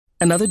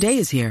Another day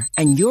is here,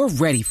 and you're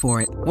ready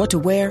for it. What to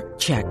wear?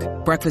 Check.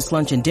 Breakfast,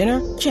 lunch, and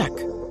dinner? Check.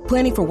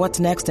 Planning for what's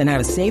next and how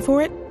to save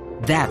for it?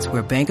 That's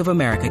where Bank of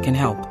America can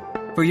help.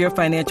 For your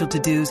financial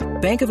to-dos,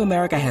 Bank of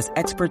America has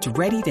experts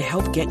ready to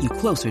help get you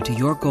closer to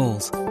your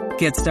goals.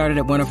 Get started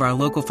at one of our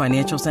local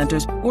financial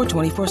centers or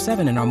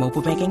 24/7 in our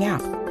mobile banking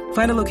app.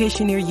 Find a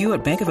location near you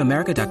at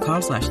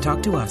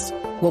bankofamerica.com/talktous.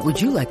 What would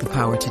you like the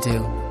power to do?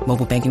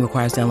 Mobile banking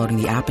requires downloading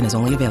the app and is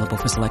only available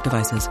for select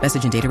devices.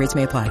 Message and data rates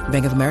may apply.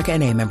 Bank of America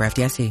N.A., member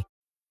FDIC.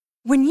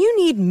 When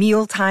you need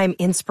mealtime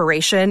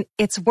inspiration,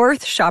 it's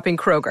worth shopping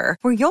Kroger,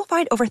 where you'll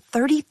find over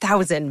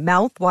 30,000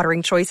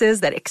 mouth-watering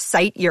choices that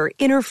excite your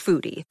inner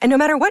foodie. And no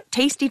matter what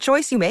tasty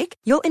choice you make,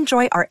 you'll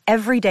enjoy our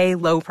everyday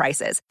low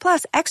prices,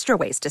 plus extra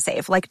ways to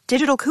save, like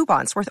digital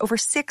coupons worth over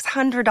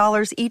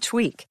 $600 each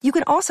week. You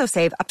can also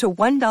save up to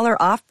 $1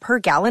 off per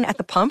gallon at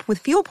the pump with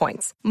fuel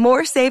points.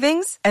 More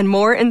savings and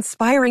more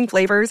inspiring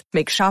flavors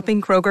make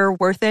shopping Kroger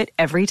worth it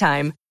every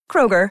time.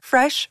 Kroger,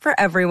 fresh for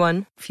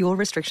everyone. Fuel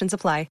restrictions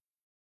apply.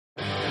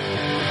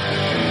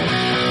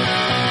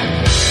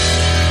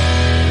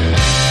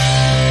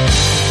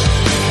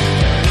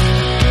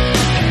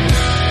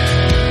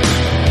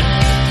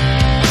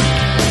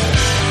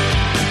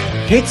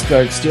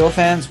 Pittsburgh Steelers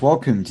fans,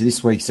 welcome to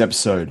this week's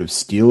episode of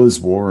Steelers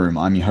War Room.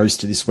 I'm your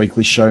host of this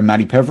weekly show,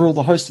 Matty Peverill,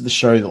 the host of the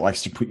show that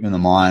likes to put you in the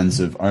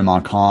minds of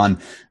Omar Khan,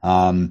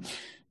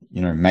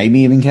 maybe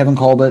even Kevin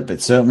Colbert,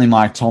 but certainly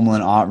Mike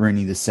Tomlin, Art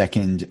Rooney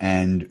II,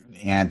 and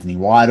Anthony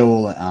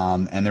Weidel,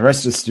 and the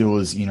rest of the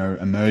Steelers,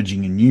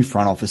 emerging a new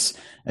front office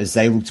as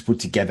they look to put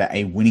together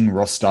a winning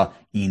roster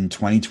in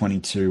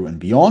 2022 and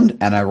beyond.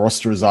 And a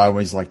roster, as I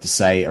always like to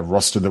say, a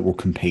roster that will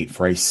compete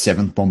for a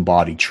 7th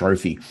Lombardi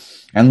trophy.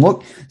 And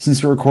look,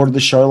 since we recorded the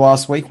show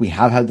last week, we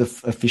have had the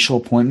official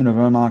appointment of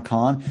Omar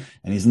Khan,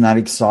 and isn't that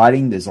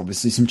exciting? There's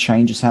obviously some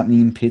changes happening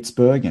in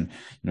Pittsburgh,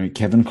 and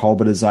Kevin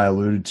Colbert, as I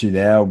alluded to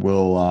there,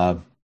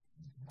 will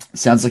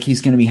sounds like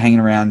he's going to be hanging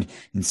around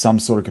in some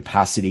sort of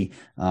capacity,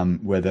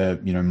 whether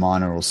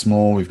minor or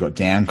small. We've got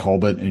Dan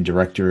Colbert, a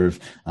director of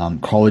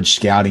college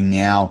scouting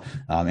now.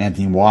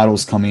 Anthony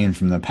Weidel's coming in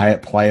from the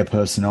player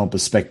personnel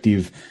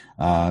perspective.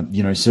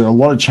 So a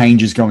lot of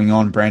changes going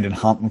on. Brandon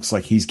Hunt looks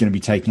like he's going to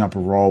be taking up a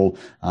role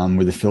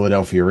with the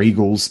Philadelphia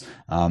Eagles.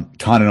 Kind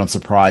of not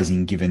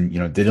surprising given,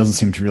 there doesn't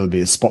seem to really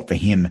be a spot for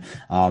him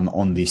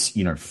on this,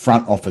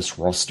 front office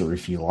roster,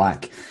 if you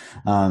like.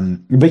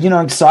 But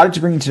excited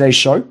to bring you today's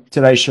show.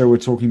 Today's show, we're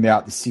talking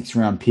about the 6th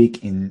round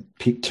pick in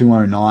pick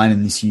 209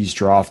 in this year's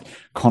draft,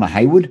 Connor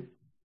Haywood,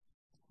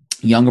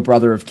 younger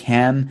brother of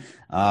Cam.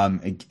 A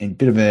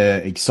bit of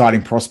an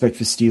exciting prospect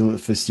for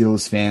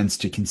Steelers fans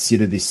to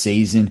consider this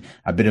season.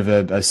 A bit of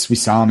a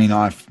Swiss Army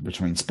knife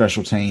between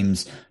special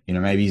teams.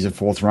 Maybe he's a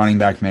 4th running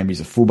back, maybe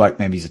he's a fullback,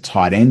 maybe he's a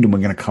tight end, and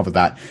we're going to cover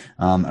that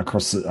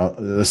across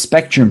the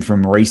spectrum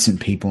from recent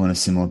people in a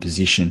similar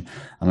position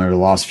over the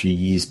last few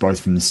years, both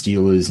from the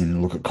Steelers,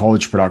 and look at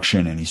college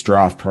production and his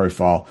draft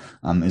profile,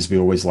 as we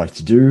always like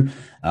to do.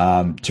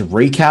 To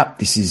recap,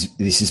 this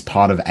is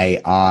part of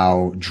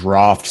our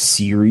draft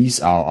series,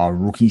 our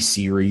rookie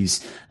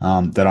series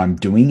that I'm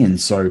doing. And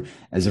so,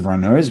 as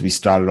everyone knows, we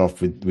started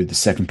off with the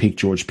 2nd pick,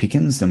 George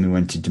Pickens. Then we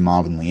went to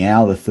DeMarvin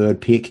Leal, the 3rd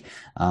pick.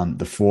 And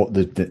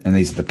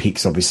these are the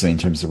picks, obviously, in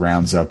terms of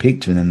rounds they were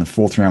picked. And then the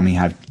 4th round, we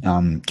had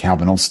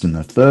Calvin Austin,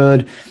 the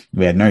 3rd.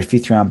 We had no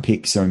 5th round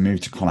pick, so we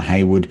moved to Connor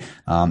Haywood.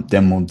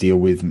 Then we'll deal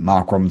with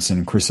Mark Robinson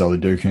and Chris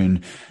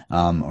Oladokun.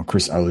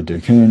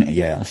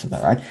 Yeah, I said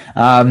that right.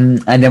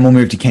 And then we'll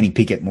move to Kenny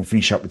Pickett, and we'll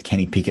finish up with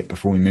Kenny Pickett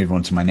before we move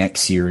on to my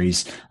next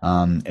series,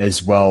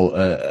 as well,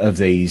 of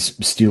these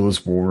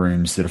Steelers War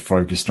Rooms that are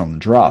focused on the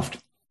draft.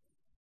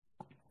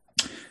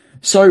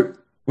 So,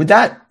 with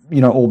that,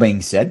 all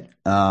being said,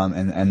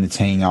 and the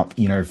teeing up,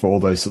 for all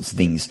those sorts of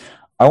things,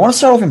 I want to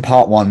start off in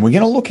part one. We're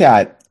going to look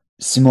at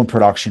similar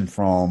production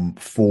from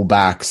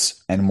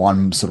fullbacks and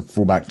one sort of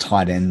fullback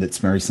tight end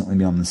that's recently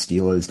been on the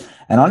Steelers,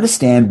 and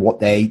understand what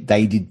they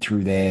did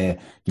through their,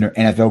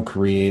 NFL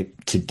career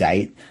to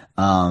date.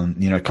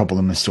 A couple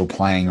of them are still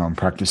playing on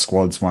practice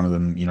squads. One of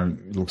them,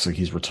 looks like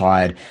he's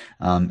retired,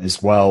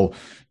 as well.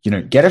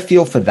 Get a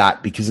feel for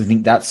that, because I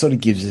think that sort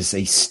of gives us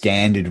a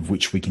standard of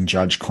which we can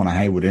judge Connor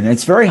Haywood. And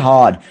it's very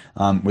hard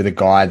with a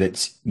guy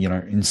that's,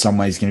 in some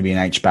ways going to be an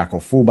H-back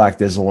or fullback.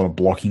 There's a lot of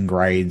blocking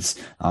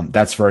grades.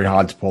 That's very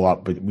hard to pull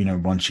up. But,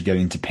 once you get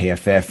into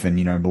PFF,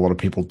 and, a lot of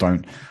people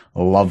don't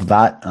love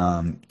that.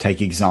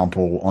 Take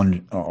example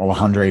on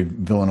Alejandro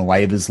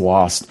Villanueva's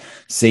last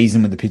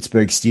season with the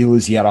Pittsburgh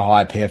Steelers. He had a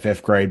high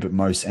PFF grade,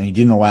 and he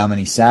didn't allow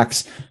many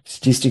sacks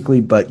statistically,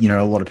 but,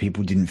 a lot of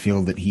people didn't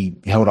feel that he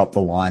held up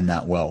the line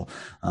that well.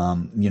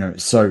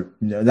 So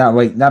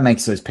that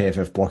makes those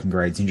PFF blocking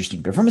grades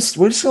interesting. But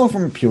we're just going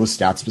from a pure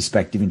stats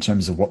perspective in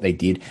terms of what they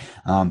did,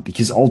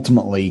 because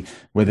ultimately,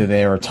 whether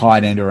they're a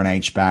tight end or an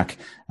H-back,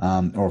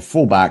 or a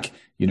fullback,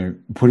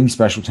 putting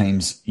special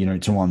teams,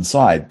 to one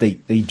side,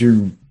 they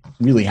do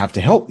really have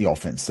to help the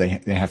offense. They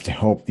have to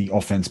help the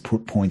offense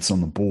put points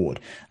on the board.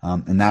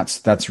 And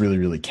that's really,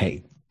 really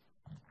key.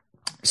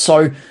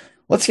 So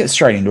let's get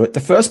straight into it. The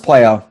first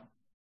player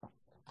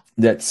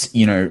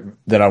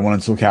that I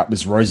wanted to look at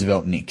was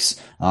Roosevelt Nix.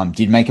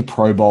 Did make a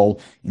Pro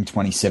Bowl in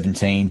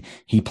 2017.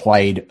 He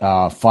played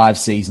 5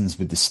 seasons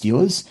with the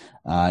Steelers.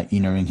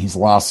 In his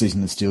last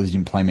season, the Steelers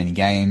didn't play many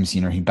games.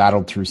 He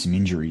battled through some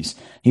injuries.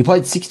 He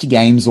played 60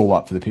 games all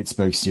up for the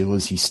Pittsburgh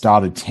Steelers. He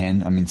started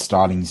 10. I mean,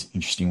 starting's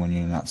interesting when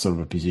you're in that sort of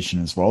a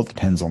position as well. It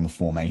depends on the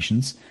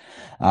formations.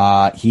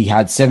 He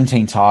had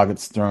 17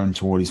 targets thrown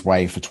toward his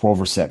way for 12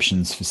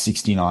 receptions for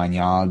 69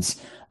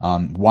 yards.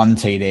 1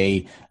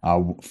 TD,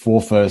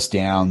 4 first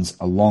downs,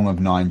 a long of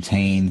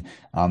 19,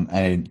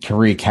 a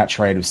career catch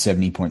rate of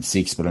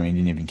 70.6, but he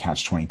didn't even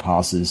catch 20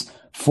 passes,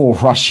 4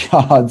 rush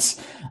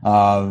yards,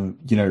 from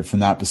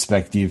that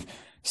perspective.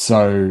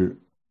 So,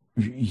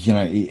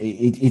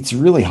 it's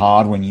really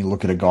hard when you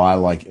look at a guy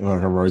like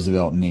a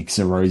Roosevelt Nix,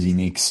 a Rosie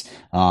Nix,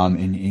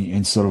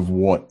 and sort of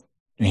what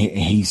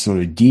he sort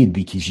of did,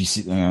 because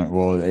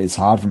it's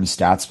hard from a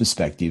stats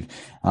perspective.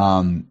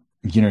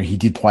 He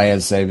did play,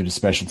 as I say, with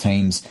special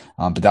teams,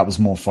 but that was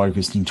more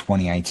focused in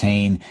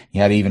 2018. He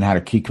even had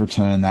a kick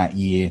return that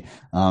year.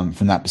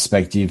 From that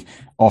perspective,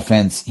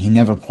 offense, he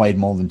never played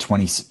more than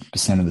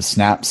 20% of the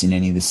snaps in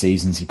any of the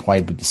seasons he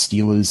played with the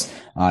Steelers.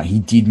 He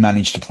did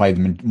manage to play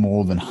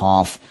more than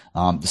half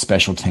the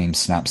special team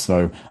snaps,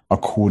 though,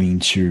 according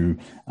to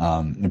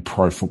the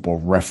Pro Football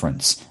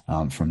Reference,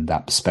 from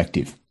that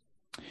perspective.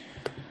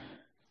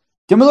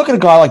 Then we look at a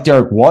guy like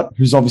Derek Watt,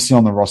 who's obviously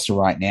on the roster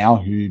right now,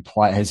 who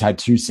has had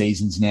 2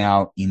 seasons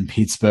now in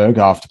Pittsburgh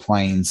after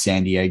playing in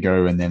San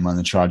Diego, and then when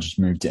the Chargers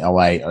moved to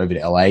over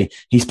to LA.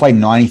 He's played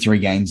 93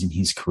 games in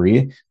his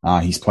career.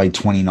 He's played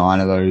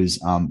 29 of those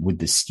with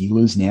the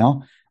Steelers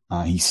now.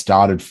 He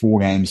started 4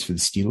 games for the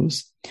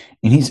Steelers.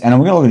 And we're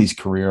going to look at his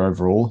career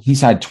overall.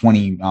 He's had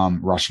 20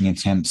 rushing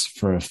attempts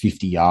for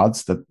 50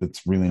 yards.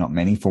 That's really not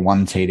many. For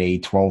 1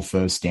 TD, 12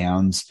 first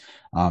downs.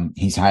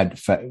 He's had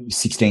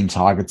 16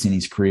 targets in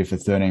his career for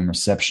 13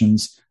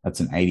 receptions. That's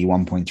an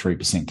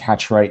 81.3%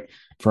 catch rate.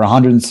 For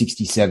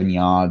 167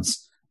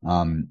 yards,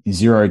 0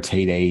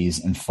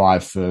 TDs and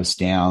 5 first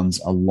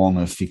downs, a long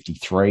of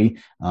 53.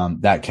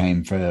 That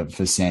came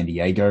for San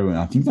Diego. And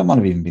I think that might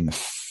have even been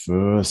the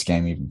first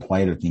game he even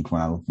played, I think,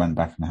 when I went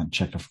back and had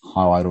checked a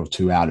highlight or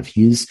 2 out of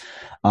his.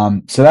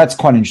 So that's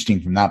quite interesting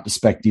from that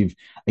perspective.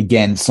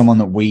 Again, someone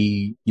that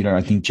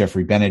I think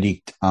Jeffrey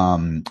Benedict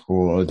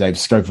or Dave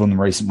Schofield in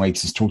the recent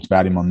weeks has talked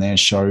about him on their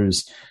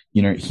shows.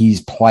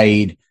 He's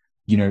played,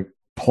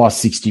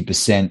 plus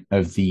 60%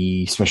 of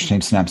the special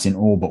team snaps in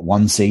all but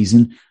 1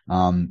 season,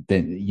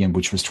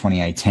 which was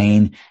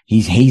 2018.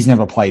 He's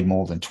never played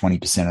more than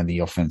 20% of the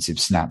offensive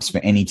snaps for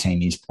any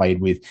team he's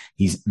played with.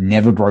 He's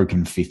never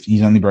broken 50.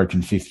 He's only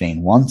broken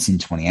 15 once in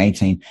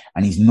 2018,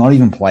 and he's not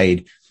even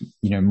played,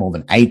 more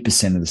than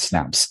 8% of the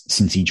snaps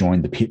since he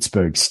joined the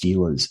Pittsburgh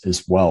Steelers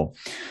as well.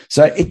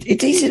 So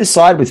it's easy to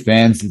side with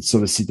fans that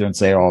sort of sit there and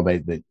say,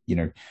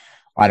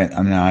 I don't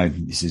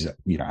think this is,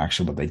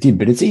 actually what they did,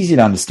 but it's easy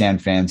to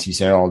understand fans who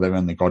say, they've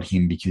only got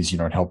him because,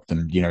 it helped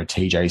them,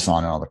 TJ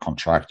sign another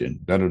contract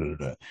and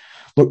da-da-da-da.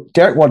 Look,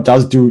 Derek Watt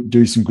does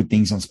do some good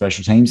things on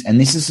special teams. And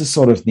this is the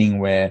sort of thing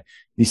where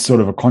this sort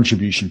of a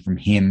contribution from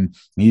him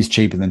is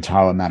cheaper than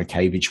Tyler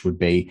Matakevich would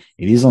be.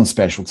 It is on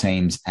special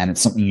teams, and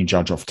it's something you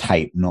judge off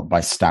tape, not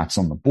by stats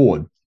on the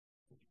board.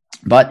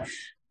 But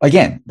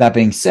again, that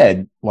being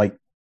said,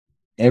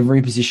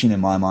 every position in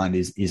my mind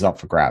is up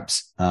for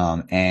grabs.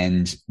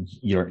 And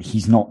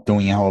he's not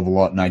doing a hell of a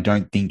lot. And I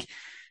don't think,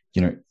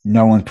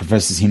 no one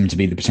professes him to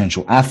be the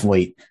potential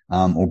athlete,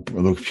 or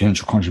the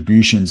potential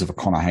contributions of a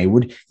Connor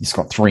Hayward. He's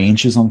got 3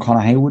 inches on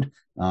Connor Hayward.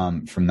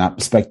 From that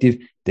perspective,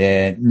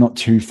 they're not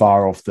too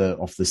far off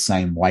the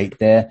same weight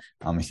there.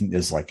 I think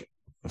there's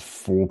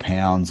 4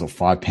 pounds or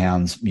 5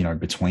 pounds,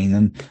 between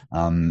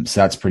them.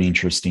 So that's pretty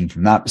interesting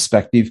from that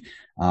perspective.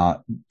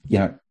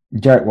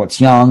 Derek Watt's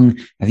young.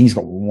 I think he's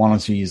got 1 or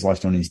 2 years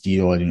left on his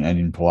deal. I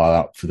didn't pull that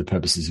up for the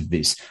purposes of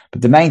this.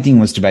 But the main thing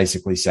was to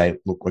basically say,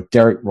 look,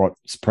 Derek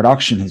Watt's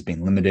production has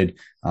been limited.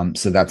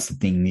 So that's the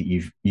thing that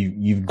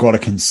you've got to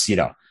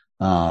consider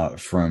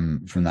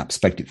from that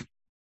perspective.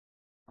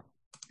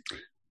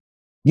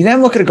 You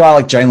then look at a guy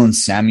like Jaylen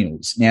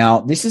Samuels.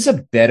 Now, this is a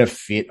better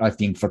fit, I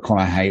think, for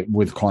Connor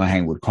Hayward.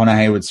 Connor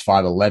Hayward's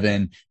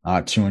 5'11",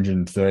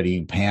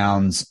 230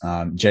 pounds.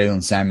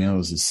 Jaylen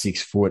Samuels is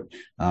 6 foot,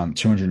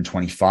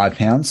 225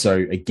 pounds. So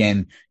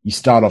again, you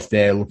start off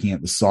there looking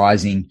at the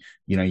sizing.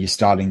 You're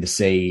starting to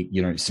see,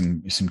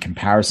 some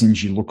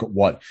comparisons. You look at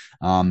what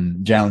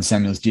Jaylen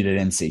Samuels did at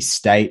NC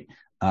State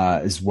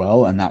as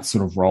well, and that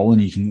sort of role,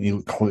 and you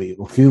can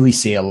clearly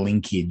see a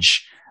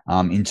linkage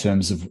in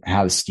terms of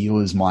how the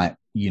Steelers might,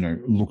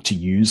 look to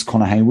use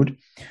Connor Hayward.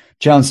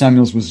 Jaylen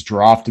Samuels was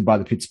drafted by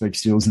the Pittsburgh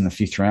Steelers in the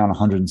 5th round,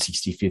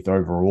 165th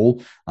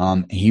overall.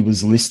 He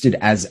was listed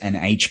as an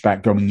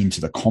H-back going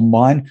into the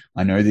combine.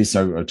 I know this.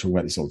 I talk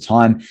about this all the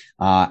time.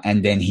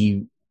 And then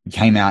he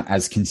came out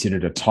as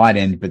considered a tight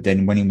end, but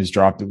then when he was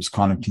drafted, it was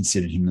kind of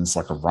considered him as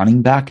like a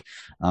running back.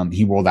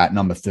 He wore that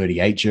number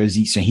 38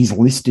 jersey. So he's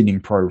listed in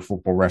Pro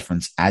Football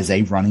Reference as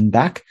a running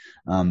back,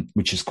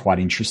 which is quite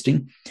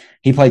interesting.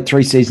 He played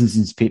 3 seasons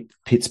in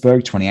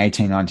Pittsburgh,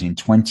 2018, 19,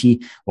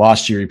 20.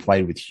 Last year, he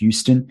played with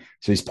Houston.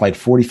 So he's played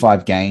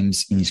 45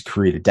 games in his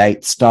career to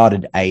date,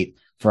 started 8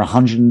 for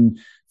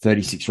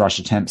 136 rush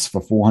attempts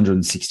for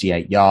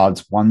 468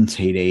 yards, 1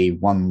 TD,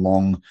 1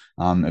 long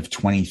of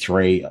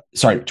 23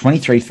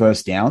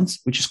 first downs,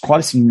 which is quite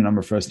a significant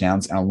number of first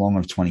downs, and a long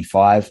of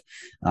 25.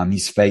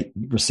 His had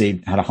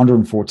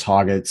 104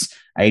 targets,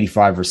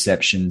 85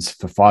 receptions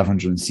for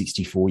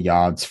 564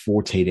 yards,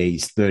 4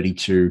 TDs,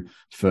 32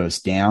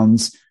 first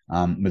downs.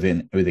 With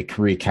a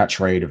career catch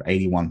rate of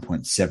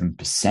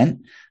 81.7%,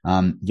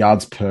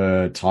 yards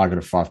per target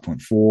of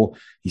 5.4.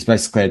 He's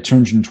basically had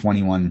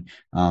 221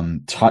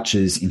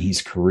 touches in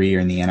his career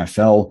in the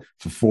NFL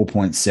for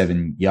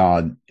 4.7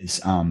 yards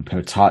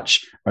per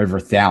touch, over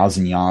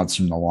 1,000 yards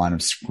from the line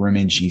of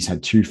scrimmage. He's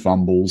had 2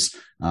 fumbles,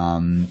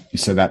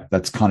 so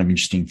that's kind of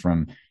interesting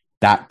from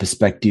that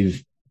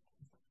perspective.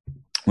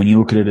 When you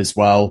look at it as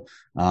well,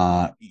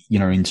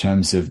 in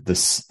terms of the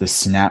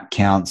snap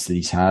counts that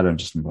he's had, I'm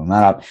just pulling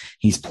that up.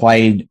 He's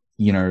played,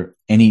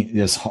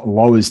 as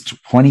low as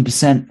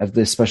 20% of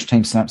the special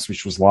team snaps,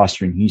 which was last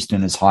year in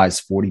Houston, as high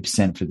as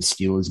 40% for the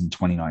Steelers in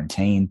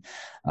 2019.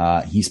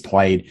 He's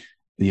played,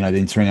 in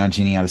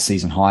 2019, he had a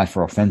season high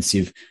for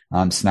offensive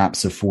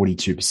snaps of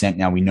 42%.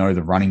 Now, we know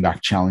the running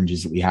back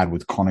challenges that we had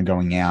with Connor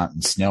going out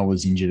and Snell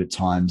was injured at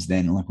times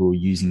then, like we were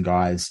using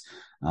guys,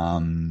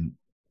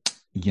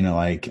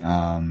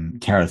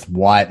 Kareth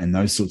White and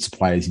those sorts of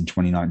players in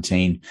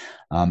 2019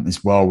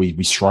 as well.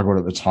 We struggled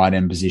at the tight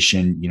end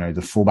position. The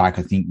fullback,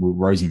 I think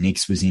Rosie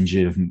Nix was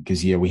injured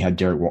because, we had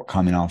Derek Watt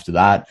coming after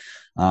that.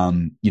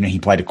 He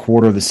played a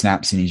quarter of the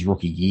snaps in his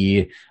rookie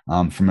year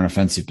from an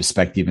offensive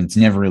perspective, and it's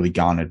never really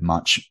garnered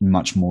much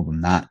more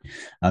than that.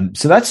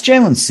 So that's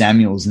Jaylen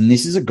Samuels, and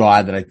this is a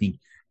guy that I think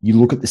you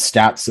look at the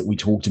stats that we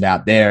talked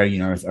about there,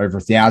 over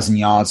 1,000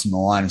 yards from the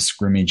line of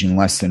scrimmage in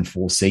less than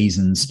 4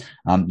 seasons.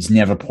 He's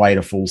never played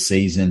a full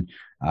season.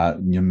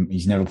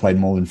 He's never played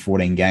more than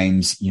 14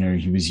 games.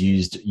 He was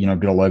used, a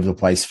bit all over the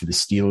place for the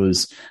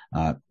Steelers,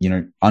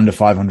 under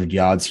 500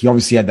 yards. He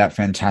obviously had that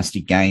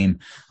fantastic game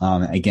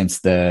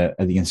against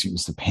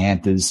the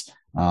Panthers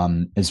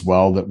as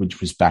well,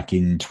 which was back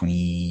in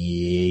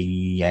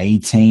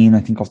 2018, I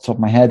think, off the top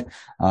of my head.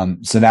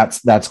 So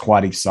that's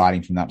quite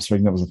exciting from that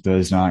perspective. That was a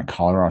Thursday night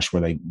Color Rush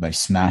where they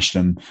smashed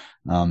them,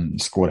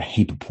 scored a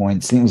heap of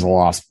points. I think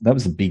that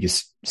was the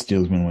biggest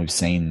Steelers win we've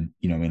seen,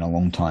 in a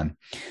long time.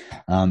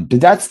 But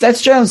that's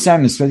Jaylen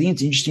Samuels. So I think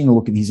it's interesting to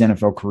look at his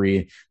NFL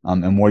career,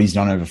 and what he's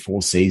done over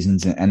 4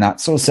 seasons. And that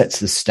sort of sets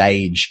the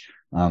stage,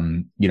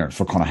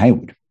 for Connor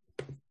Heyward.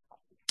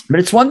 But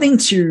it's one thing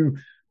to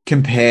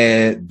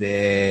compare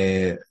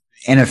the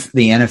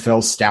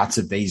NFL stats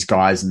of these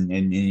guys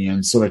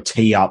and sort of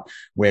tee up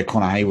where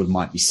Connor Heyward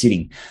might be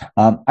sitting.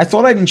 I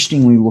thought I'd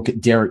interestingly look at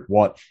Derek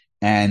Watt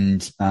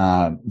and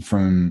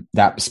from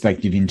that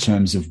perspective in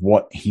terms of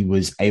what he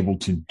was able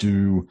to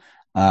do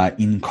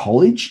in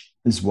college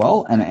as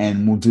well.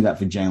 And we'll do that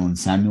for Jaylen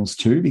Samuels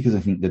too, because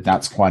I think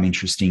that's quite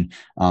interesting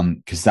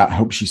because that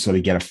helps you sort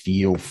of get a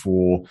feel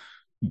for,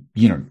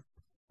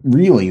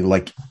 really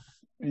like,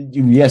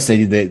 yes,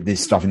 they did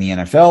this stuff in the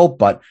NFL,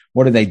 but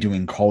what do they do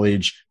in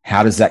college?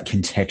 How does that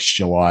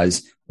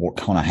contextualize what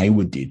Connor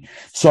Heyward did?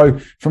 So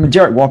from a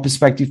Derek Watt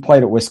perspective,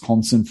 played at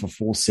Wisconsin for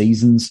 4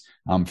 seasons,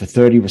 for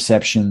 30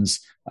 receptions.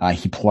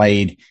 He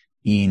played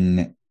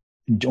in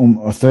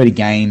 30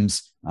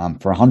 games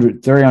for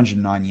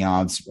 309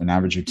 yards, an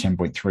average of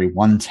 10.3,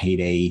 1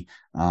 TD.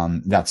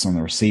 That's on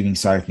the receiving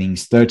side of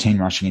things, 13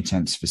 rushing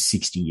attempts for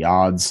 60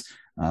 yards.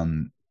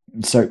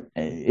 So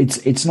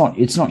it's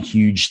not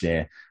huge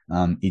there.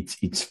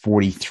 It's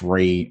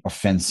 43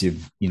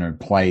 offensive,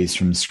 plays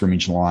from the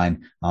scrimmage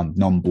line,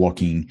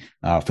 non-blocking,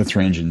 for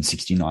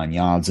 369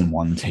 yards and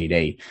 1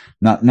 TD.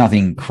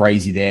 Nothing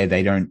crazy there.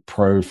 They don't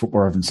Pro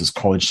Football Reference's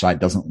college site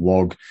doesn't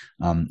log,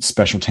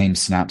 special team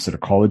snaps at a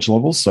college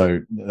level.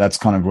 So that's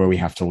kind of where we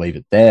have to leave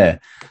it there.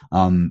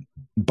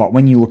 But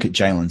when you look at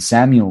Jaylen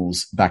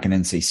Samuels back in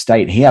NC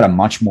State, he had a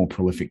much more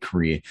prolific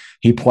career.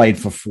 He played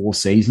for 4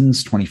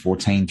 seasons,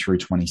 2014 through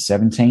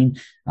 2017.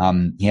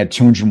 He had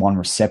 201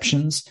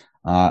 receptions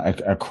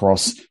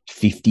across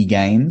 50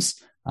 games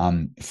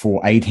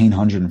for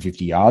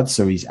 1,850 yards.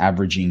 So he's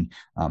averaging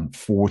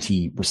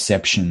 40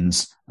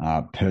 receptions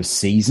per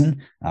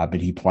season. But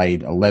he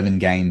played 11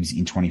 games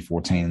in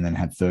 2014 and then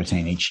had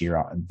 13 each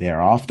year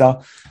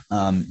thereafter.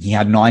 He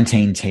had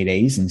 19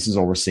 TDs, and this is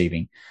all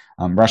receiving.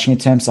 Rushing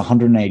attempts,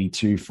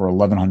 182 for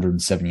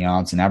 1,107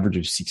 yards, an average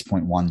of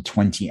 6.1,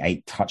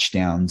 28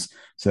 touchdowns.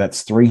 So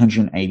that's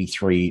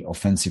 383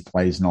 offensive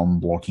plays,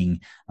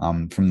 non-blocking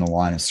from the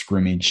line of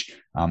scrimmage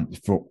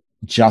for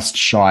just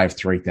shy of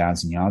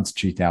 3,000 yards,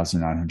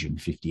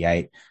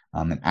 2,958,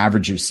 an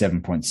average of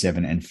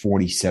 7.7 and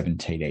 47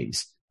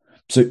 TDs.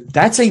 So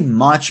that's a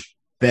much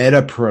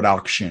better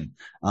production.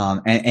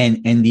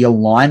 And the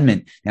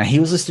alignment. Now, he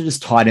was listed as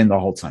tight end the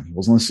whole time. He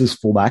wasn't listed as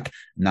fullback,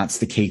 and that's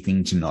the key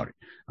thing to note.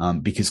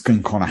 Because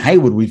in Connor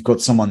Hayward, we've got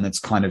someone that's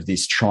kind of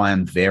this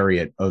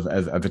triumvirate of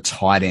a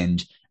tight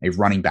end, a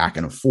running back,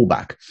 and a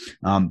fullback.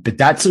 But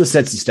that sort of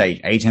sets the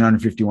stage.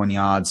 1,851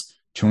 yards,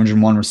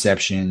 201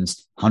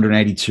 receptions,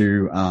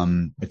 182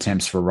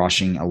 attempts for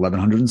rushing,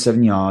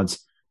 1,107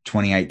 yards,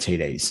 28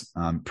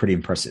 TDs. Pretty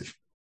impressive.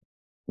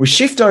 We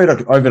shift over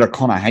to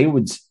Connor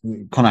Hayward's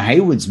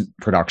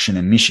production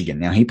in Michigan.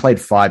 Now, he played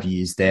 5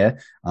 years there.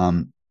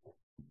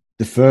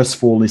 The first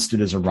 4 listed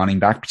as a running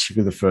back,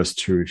 particularly the first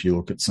 2, if you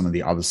look at some of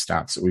the other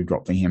stats that we've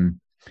got for him.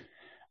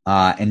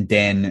 And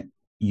then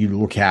you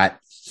look at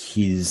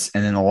and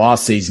then the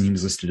last season he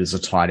was listed as a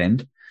tight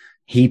end.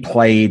 He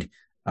played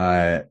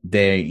there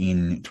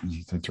in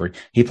 2023.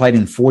 He played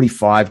in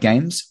 45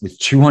 games with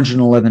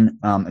 211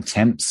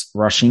 attempts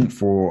rushing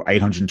for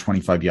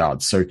 825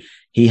 yards. So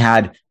he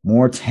had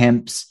more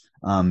attempts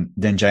than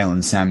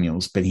Jaylen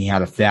Samuels, but he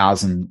had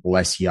 1,000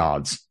 less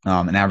yards,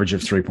 an average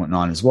of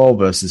 3.9 as well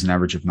versus an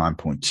average of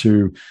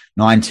 9.2,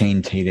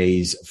 19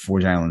 TDs for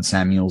Jaylen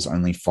Samuels,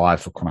 only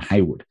 5 for Connor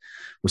Hayward.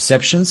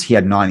 Receptions, he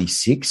had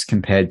 96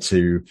 compared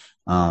to,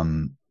 I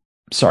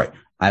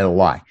had a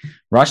lie.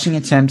 Rushing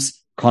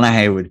attempts, Connor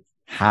Hayward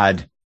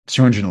had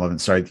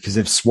 211, because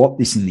they've swapped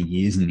this in the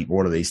years in the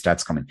order these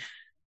stats come in.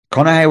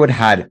 Connor Hayward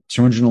had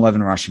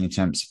 211 rushing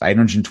attempts,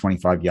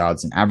 825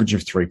 yards, an average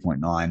of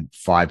 3.9,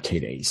 5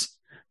 TDs.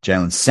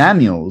 Jaylen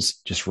Samuels,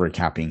 just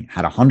recapping,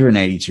 had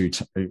 182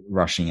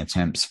 rushing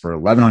attempts for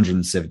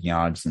 1,107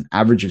 yards, an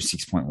average of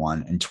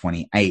 6.1, and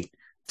 28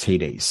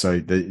 TDs. So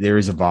there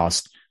is a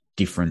vast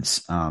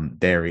difference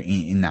there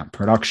in that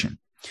production.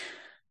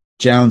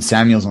 Jaylen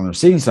Samuels on the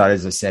receiving side,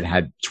 as I said,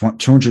 had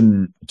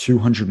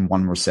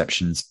 201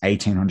 receptions,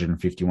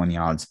 1,851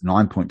 yards,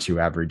 9.2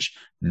 average,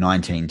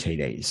 19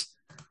 TDs.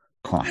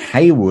 Connor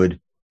Hayward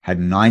had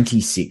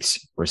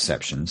 96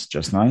 receptions,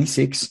 just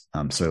 96,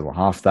 so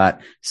half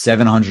that,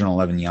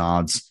 711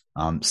 yards,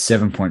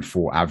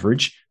 7.4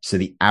 average. So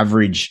the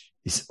average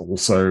is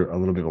also a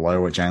little bit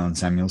below what Jaylen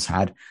Samuels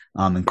had.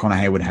 And Connor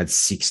Hayward had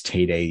 6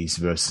 TDs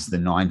versus the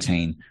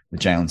 19 that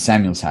Jaylen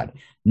Samuels had.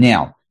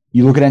 Now,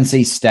 you look at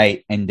NC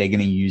State and they're going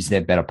to use their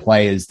better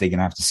players. They're going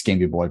to have to scheme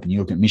people open. You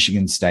look at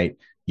Michigan State,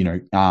 I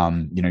think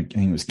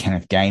it was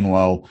Kenneth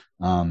Gainwell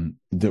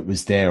that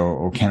was there,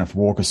 or Kenneth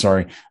Walker,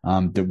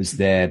 that was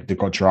there, that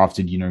got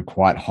drafted,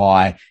 quite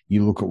high.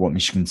 You look at what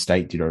Michigan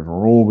State did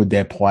overall with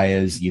their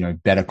players,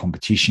 better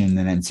competition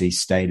than NC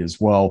State as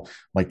well.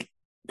 Like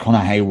Connor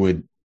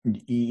Hayward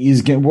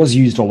was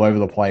used all over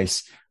the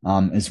place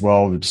as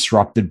well,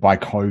 disrupted by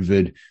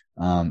COVID.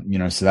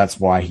 So that's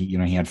why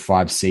he had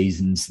 5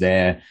 seasons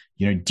there,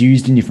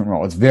 used in different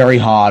roles. It's very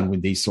hard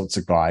with these sorts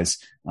of guys,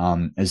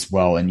 as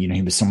well. And,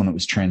 he was someone that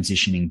was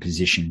transitioning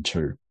position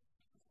too.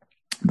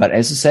 But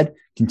as I said,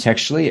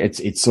 contextually,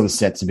 it sort of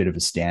sets a bit of a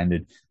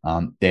standard,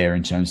 there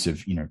in terms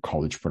of,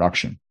 college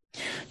production.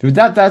 But with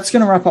that's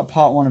going to wrap up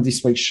part 1 of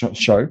this week's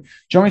show.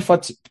 Join me for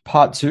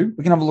part 2.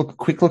 We can have a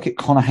quick look at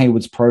Connor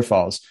Hayward's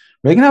profiles.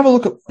 We're going to have a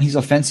look at his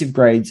offensive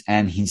grades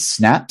and his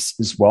snaps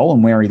as well,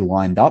 and where he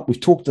lined up. We've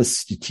talked the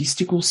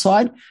statistical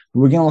side, but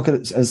we're going to look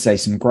at, as I say,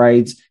 some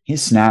grades,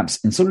 his snaps,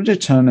 and sort of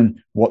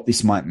determine what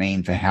this might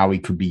mean for how he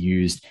could be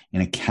used in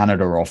a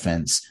Canada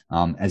offense,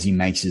 as he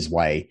makes his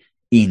way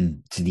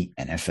into the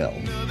NFL.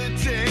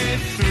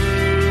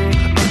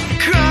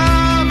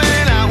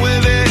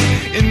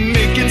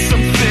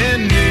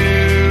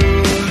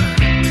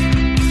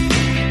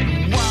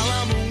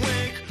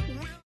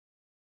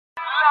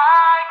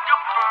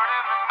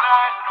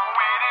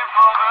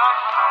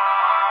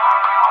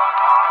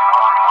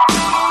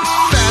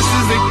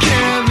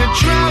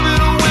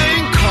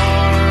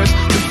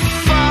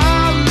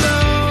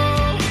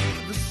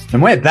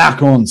 And we're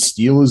back on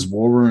Steelers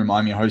War Room.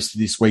 I'm your host of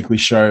this weekly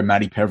show,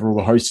 Matty Peverill,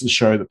 the host of the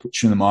show that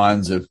puts you in the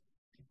minds of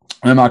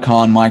Omar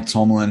Khan, Mike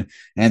Tomlin,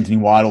 Anthony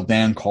Weidel,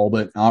 Dan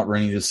Colbert, Art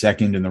Rooney II,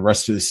 and the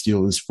rest of the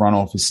Steelers front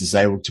office as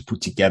they look to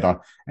put together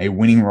a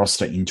winning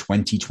roster in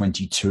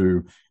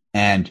 2022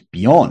 and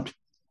beyond.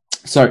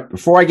 So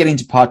before I get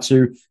into part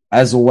 2,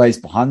 as always,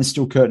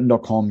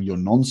 BehindTheSteelCurtain.com, your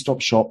non-stop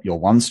shop, your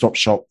one-stop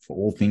shop for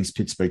all things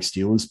Pittsburgh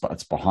Steelers, but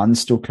it's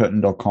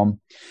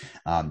BehindTheSteelCurtain.com.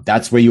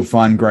 That's where you'll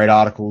find great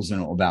articles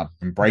and about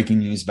breaking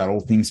news about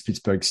all things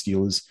Pittsburgh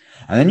Steelers.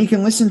 And then you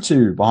can listen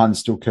to Behind the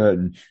Steel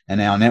Curtain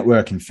and our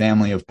network and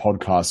family of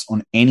podcasts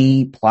on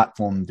any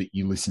platform that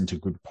you listen to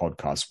good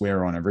podcasts.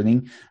 We're on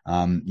everything,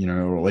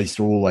 or at least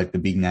all like the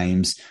big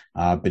names.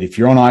 But if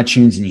you're on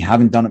iTunes and you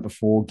haven't done it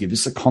before, give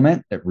us a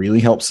comment. It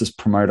really helps us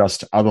promote us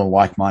to other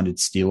like-minded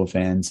Steeler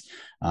fans.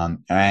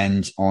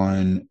 And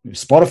on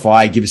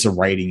Spotify, give us a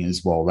rating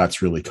as well.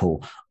 That's really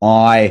cool.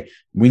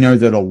 We know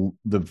that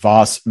the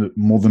vast,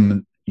 more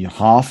than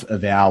half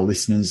of our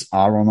listeners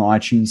are on the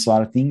iTunes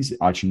side of things,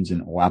 iTunes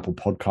and or Apple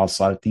Podcast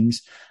side of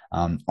things.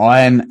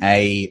 I am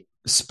a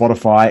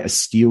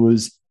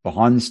Steelers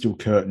Behind the Steel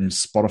Curtain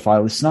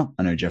Spotify listener.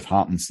 I know Jeff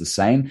Hartman's the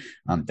same.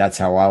 That's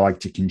how I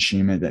like to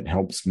consume it. That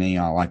helps me.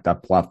 I like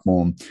that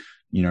platform.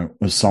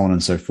 so on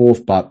and so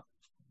forth. But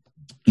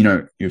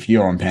if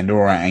you're on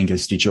Pandora, Anchor,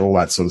 Stitcher, all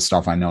that sort of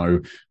stuff, I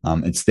know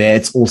it's there.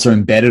 It's also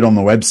embedded on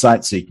the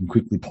website, so you can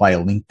quickly play a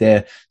link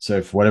there.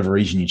 So for whatever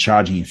reason, you're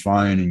charging your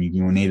phone and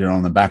you need it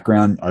on the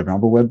background, open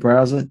up a web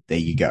browser, there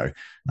you go.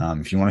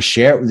 If you want to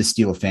share it with a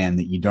Steeler fan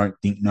that you don't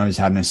think knows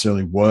how to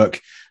necessarily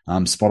work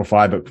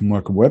Spotify, but can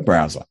work a web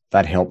browser,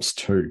 that helps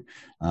too.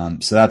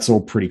 So that's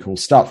all pretty cool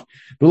stuff.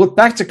 But look,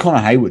 back to Connor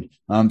Heyward.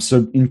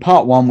 So in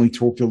part one, we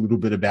talked a little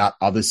bit about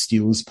other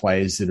Steelers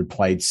players that have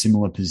played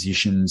similar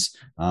positions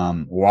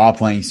or are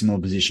playing similar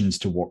positions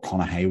to what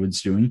Connor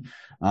Heyward's doing.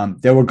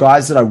 There were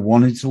guys that I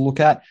wanted to look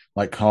at,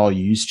 like Kyle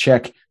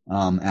Juszczyk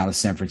out of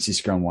San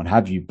Francisco and what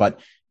have you. But,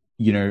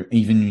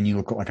 even when you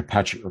look at like a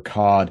Patrick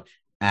Ricard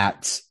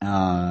at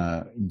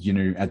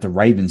the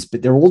Ravens,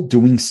 but they're all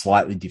doing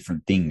slightly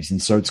different things.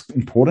 And so it's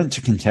important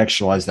to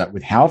contextualize that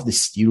with how the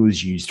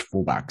Steelers used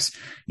fullbacks,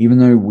 even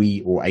though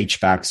or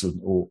H-backs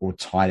or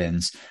tight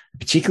ends,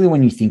 particularly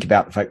when you think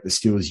about the fact that the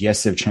Steelers,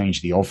 yes, they've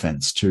changed the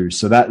offense too.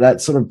 So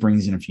that sort of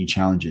brings in a few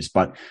challenges,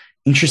 but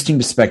interesting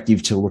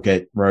perspective to look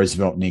at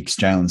Roosevelt Nix,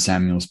 Jalen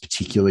Samuels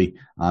particularly,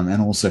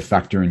 and also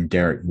factor in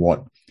Derek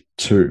Watt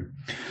too.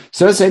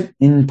 So as I said,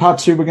 in part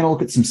two, we're going to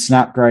look at some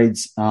snap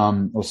grades,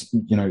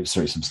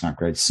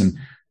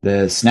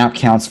 the snap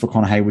counts for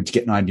Connor Heyward to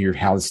get an idea of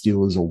how the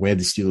Steelers or where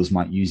the Steelers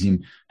might use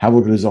him, have a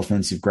look at his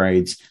offensive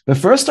grades. But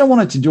first, I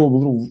wanted to do a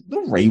little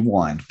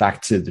rewind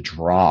back to the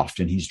draft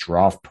and his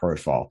draft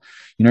profile.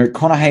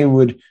 Connor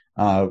Heyward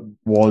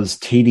was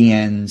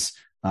TDN's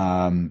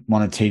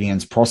one of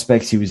TDN's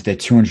prospects. He was their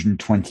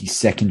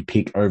 222nd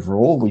pick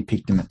overall. We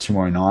picked him at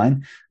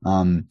 209.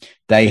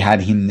 They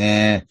had him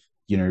there,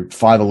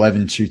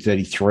 5'11",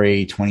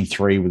 233,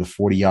 23 with a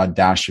 40-yard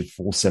dash of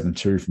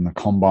 4.72 from the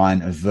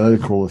combine, a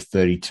vertical of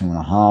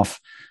 32.5,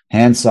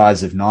 hand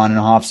size of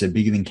 9.5, so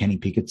bigger than Kenny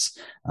Pickett's.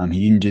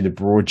 He didn't do the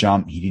broad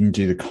jump. He didn't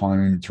do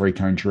the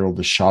three-cone drill,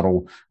 the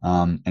shuttle,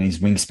 and his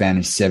wingspan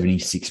is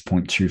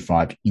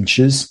 76.25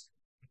 inches.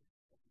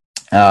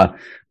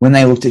 When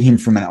they looked at him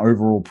from an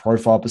overall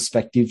profile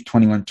perspective,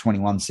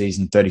 21-21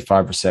 season,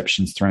 35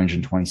 receptions,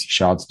 326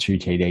 yards, 2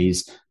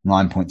 TDs,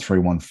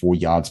 9.314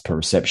 yards per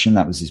reception.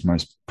 That was his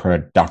most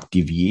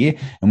productive year.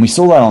 And we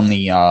saw that on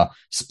the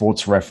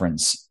sports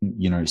reference,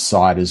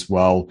 side as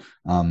well,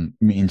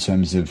 in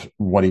terms of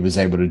what he was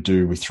able to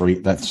do with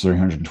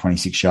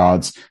 326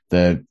 yards,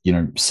 the,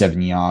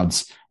 7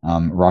 yards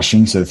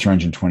rushing. So the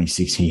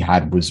 326 he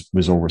had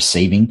was all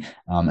receiving.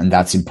 And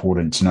that's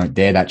important to note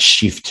there, that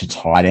shift to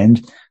tight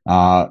end.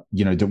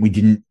 That we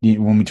didn't,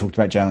 when we talked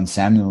about Jalen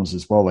Samuels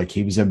as well, like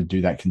he was able to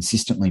do that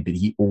consistently, but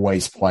he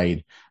always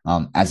played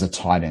as a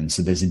tight end.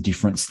 So there's a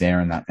difference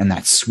there, and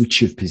that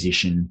switch of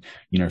position,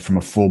 from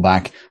a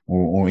fullback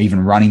or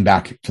even running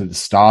back to the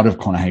start of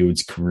Connor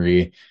Heyward's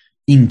career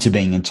into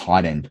being a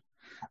tight end.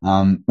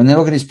 When they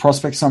look at his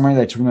prospect summary,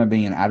 they talk about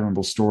being an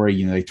admirable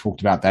story. They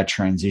talked about that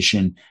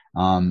transition.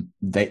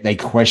 They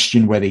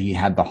questioned whether he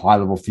had the high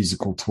level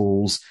physical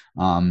tools,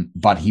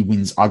 but he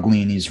wins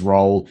ugly in his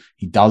role.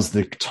 He does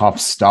the tough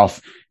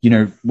stuff.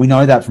 We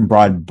know that from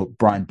Brian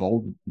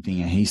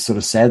Baldinger. He sort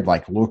of said,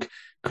 like, look,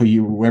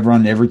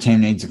 every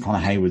team needs a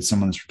Connor Heyward,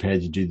 someone that's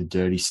prepared to do the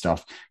dirty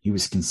stuff. He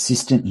was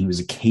consistent. He was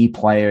a key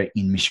player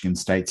in Michigan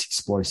State's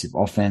explosive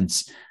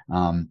offense.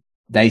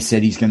 They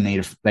said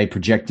they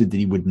projected that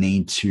he would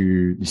need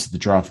to, this is the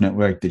Draft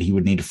Network, that he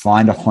would need to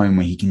find a home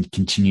where he can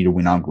continue to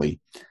win ugly.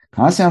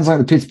 Kind of sounds like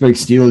the Pittsburgh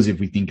Steelers if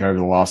we think over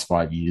the last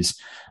 5 years.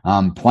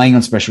 Playing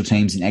on special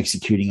teams and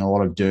executing a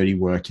lot of dirty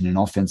work in an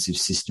offensive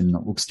system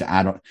that looks to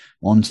add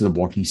on to the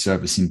blocking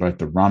surface in both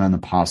the run and the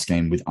pass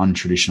game with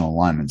untraditional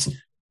alignments.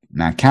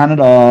 Matt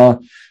Canada,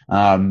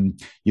 and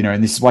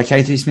this is why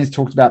KT Smith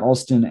talked about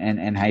Austin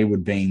and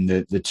Heyward being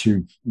the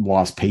two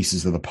last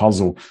pieces of the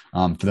puzzle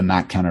for the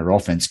Matt Canada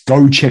offense.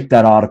 Go check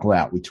that article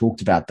out. We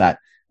talked about that,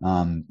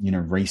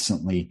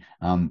 recently,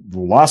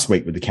 last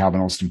week with the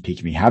Calvin Austin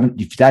pick.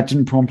 If that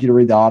didn't prompt you to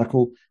read the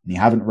article and you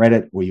haven't read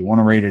it or you want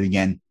to read it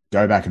again,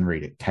 go back and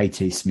read it.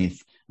 KT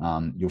Smith.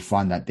 You'll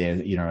find that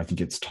there, I think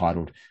it's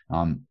titled,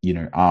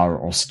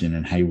 are Austin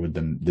and Heyward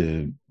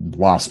the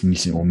last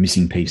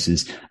missing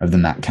pieces of the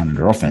Matt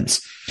Canada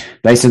offense.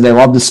 They said they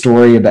love the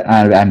story about,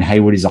 and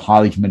Heyward is a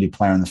highly committed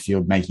player on the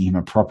field, making him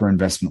a proper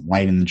investment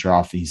late in the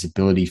draft for his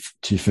ability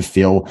to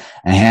fulfill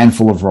a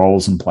handful of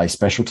roles and play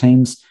special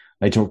teams.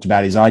 They talked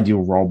about his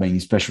ideal role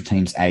being special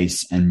teams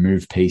ace and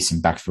move piece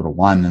in backfield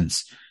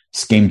alignments.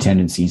 Scheme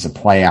tendencies, a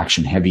play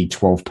action heavy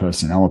 12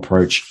 personnel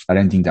approach. I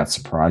don't think that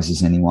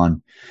surprises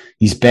anyone.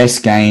 His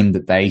best game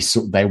that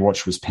they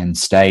watched was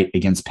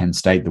against Penn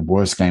State. The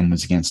worst game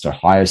was against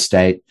Ohio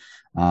State.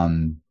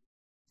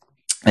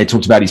 They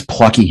talked about his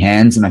plucky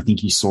hands, and I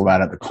think you saw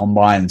that at the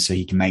combine, so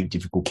he can make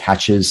difficult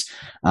catches.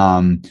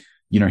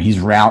 His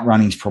route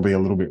running is probably a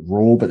little bit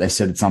raw, but they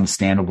said it's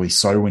understandably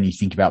so when you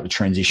think about the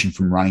transition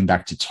from running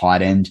back to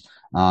tight end.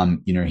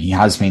 He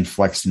has been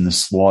flexed in the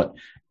slot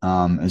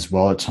as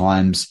well at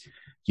times.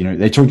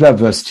 they talked about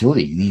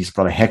versatility, and he's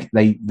got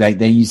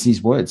they use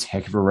these words,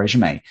 heck of a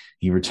resume.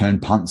 He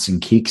returned punts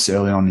and kicks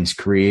early on in his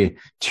career,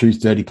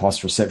 230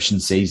 plus reception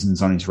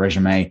seasons on his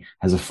resume,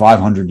 has a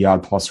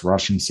 500-yard plus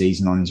rushing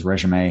season on his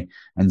resume,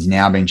 and is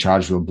now being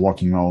charged with a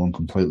blocking role and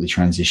completely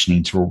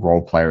transitioning to a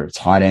role player at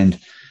tight end.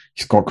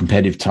 He's got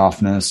competitive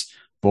toughness,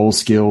 ball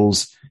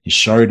skills. He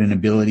showed an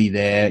ability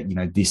there.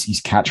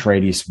 His catch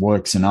radius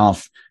works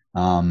enough.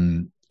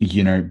 Blocking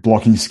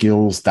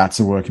skills, that's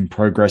a work in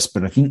progress.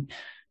 But I think,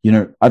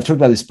 I've talked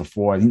about this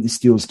before. I think the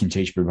Steelers can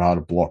teach people how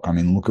to block. I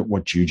mean, look at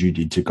what Juju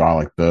did to a guy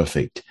like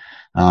Burfict.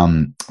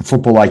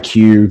 Football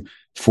IQ,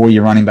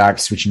 4-year running back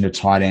switching to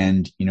tight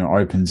end,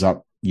 opens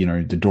up,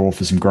 the door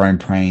for some growing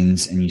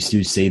pains, and you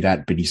still see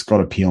that, but he's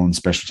got appeal in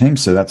special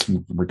teams. So that's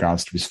with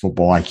regards to his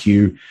football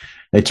IQ.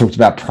 They talked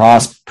about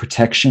pass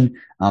protection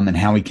and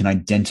how he can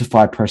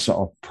identify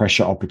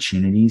pressure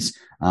opportunities,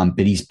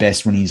 but he's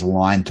best when he's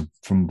aligned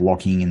from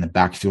blocking in the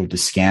backfield to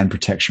scan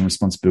protection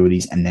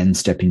responsibilities and then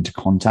step into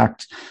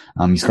contact.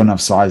 He's got enough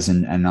size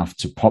and enough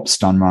to pop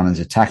stun runners,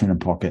 attack in the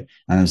pocket,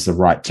 and has the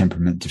right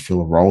temperament to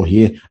fill a role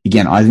here.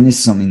 Again, I think this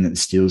is something that the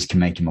Steelers can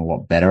make him a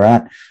lot better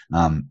at.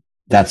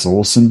 That's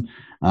awesome.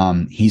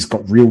 He's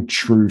got real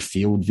true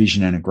field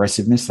vision and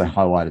aggressiveness. They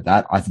highlighted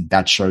that. I think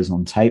that shows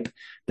on tape.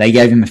 They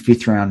gave him a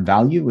 5th round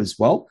value as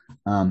well,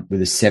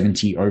 with a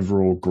 70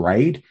 overall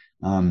grade.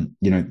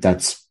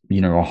 That's,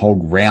 a whole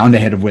round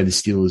ahead of where the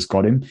Steelers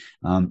got him.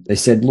 They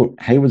said, look,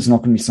 Hayward's not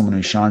going to be someone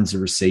who shines the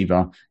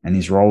receiver, and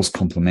his role's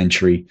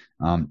complementary.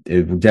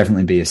 It will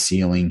definitely be a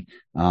ceiling.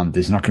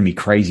 There's not going to be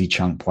crazy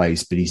chunk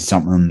plays, but he's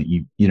someone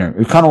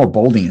that kind of what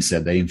Balding has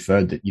said. They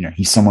inferred that,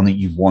 he's someone that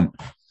you want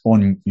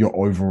on your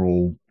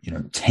overall,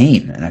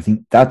 team. And I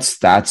think that's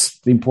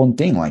the important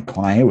thing. Like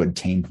Connor Hayward,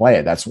 team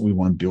player. That's what we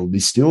want to build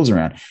these skills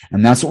around.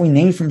 And that's what we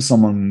need from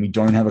someone when we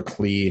don't have a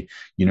clear,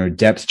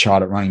 depth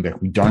chart at running back.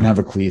 We don't have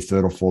a clear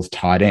 3rd or 4th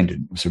tight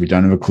end. So we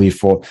don't have a clear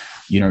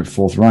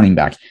 4th running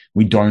back.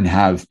 We don't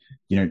have,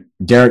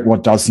 Derek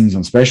Watt does things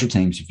on special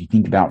teams. If you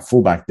think about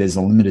fullback, there's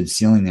a limited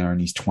ceiling there,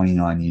 and he's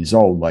 29 years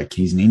old. Like,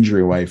 he's an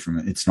injury away from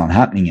it. It's not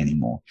happening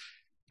anymore.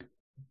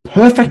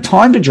 Perfect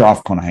time to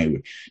draft Connor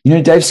Hayward.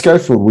 Dave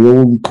Schofield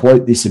will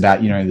quote this about,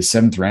 the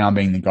 7th round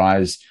being the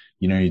guys,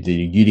 the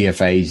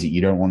UDFAs that you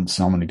don't want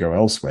someone to go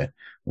elsewhere.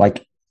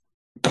 Like,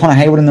 Connor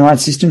Hayward in the right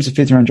system is a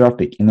 5th round draft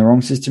pick. In the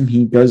wrong system,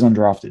 he goes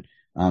undrafted.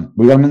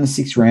 We got him in the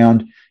 6th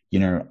round.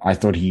 I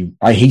thought he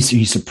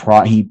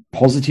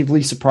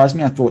positively surprised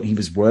me. I thought he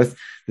was worth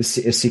a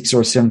 6th or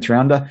a 7th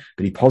rounder,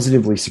 but he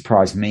positively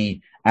surprised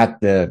me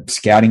at the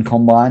scouting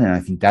combine. And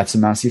I think that's a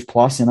massive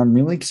plus. And I'm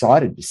really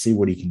excited to see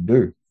what he can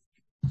do.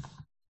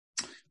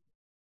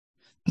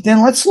 But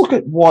then let's look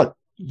at what,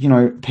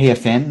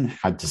 PFN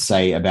had to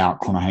say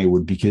about Connor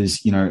Hayward,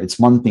 because, it's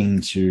one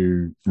thing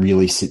to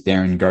really sit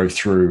there and go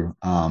through,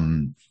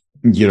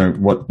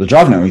 what the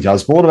Drive Network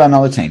does, but what about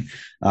another team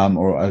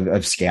or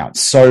of scouts?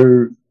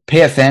 So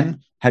PFN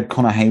had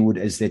Connor Hayward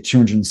as their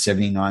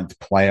 279th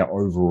player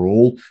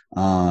overall,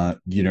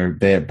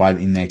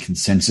 in their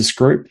consensus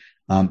group.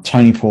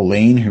 Tony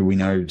Pauline, who we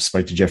know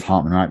spoke to Jeff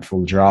Hartman right before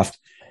the draft,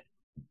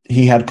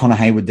 he had Connor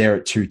Hayward there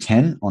at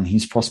 210 on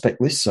his prospect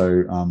list.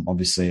 So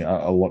obviously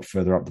a lot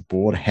further up the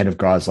board, ahead of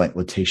guys like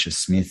Letitia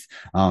Smith,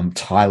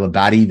 Tyler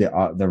Batty,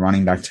 the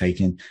running back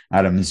taken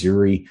out of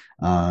Missouri.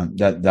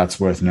 That's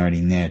worth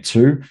noting there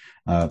too,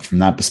 from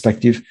that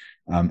perspective.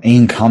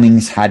 Ian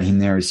Cummings had him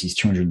there as his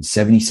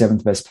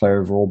 277th best player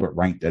overall, but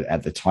ranked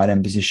at the tight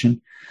end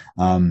position.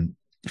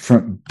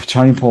 From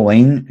Tony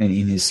Pauline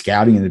in his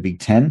scouting in the Big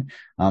Ten,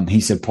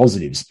 he said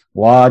positives.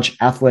 Large,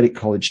 athletic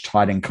college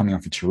tight end coming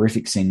off a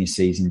terrific senior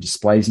season,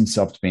 displays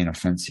himself to be an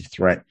offensive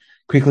threat,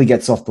 quickly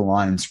gets off the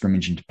line and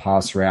scrimmage into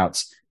pass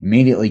routes,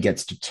 immediately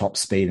gets to top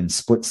speed and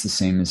splits the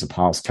seam as a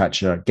pass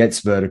catcher, gets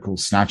vertical,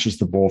 snatches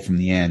the ball from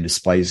the air and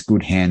displays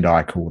good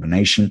hand-eye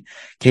coordination,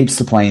 keeps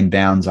the play in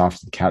bounds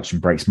after the catch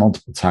and breaks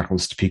multiple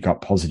tackles to pick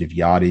up positive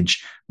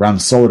yardage,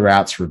 runs solid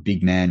routes for a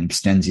big man,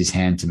 extends his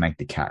hand to make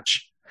the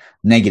catch.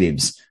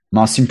 Negatives.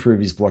 Must improve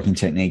his blocking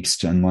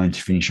techniques and learn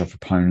to finish off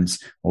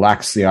opponents.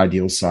 Lacks the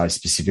ideal size,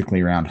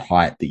 specifically around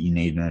height, that you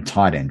need in a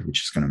tight end,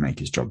 which is going to make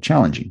his job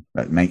challenging.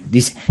 But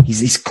he's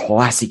this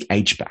classic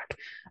H-back.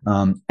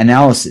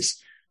 Analysis.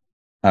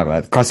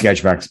 Classic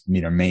H-backs,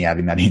 me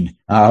adding that in.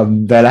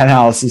 That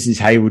analysis is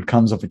Hayward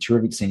comes off a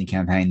terrific senior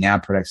campaign, now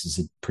projects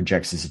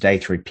as a day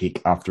 3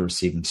 pick after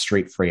receiving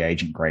street free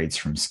agent grades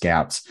from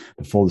scouts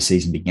before the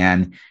season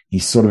began.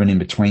 He's sort of an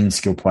in-between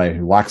skill player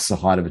who lacks the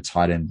height of a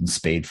tight end and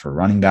speed for a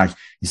running back.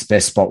 His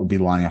best spot would be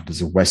lining up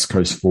as a West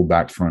Coast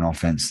fullback for an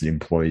offense that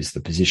employs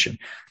the position.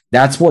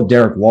 That's what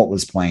Derek Watt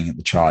was playing at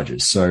the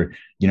Chargers. So,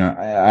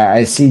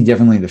 I see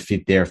definitely the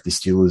fit there if the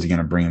Steelers are going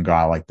to bring a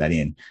guy like that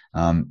in.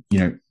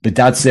 But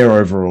that's their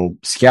overall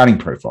scouting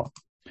profile.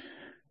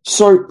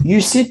 So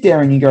you sit there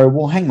and you go,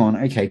 well, hang on.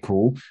 Okay,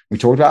 cool. We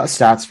talked about the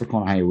stats for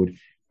Connor Hayward.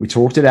 We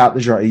talked about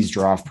these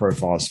draft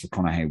profiles for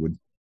Connor Hayward.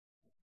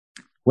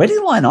 Where did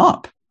he line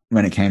up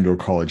when it came to a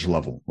college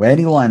level? Where did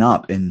he line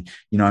up? And,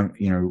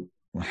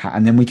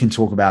 and then we can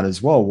talk about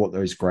as well what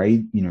those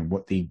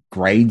what the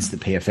grades the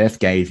PFF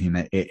gave him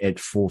at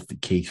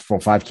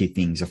five key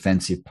things: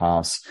 offensive,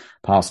 pass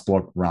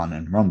block, run,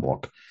 and run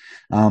block.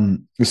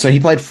 So he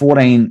played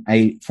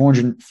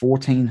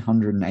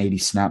 1,480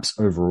 snaps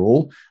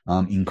overall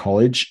in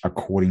college,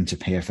 according to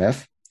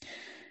PFF.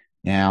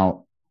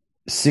 Now,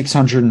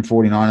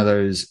 649 of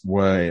those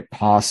were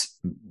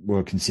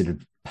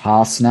considered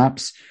pass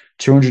snaps.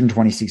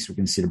 226 were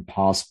considered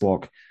pass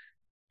block.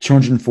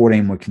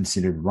 214 were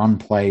considered run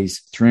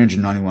plays.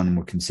 391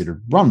 were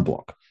considered run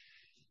block.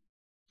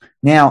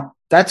 Now,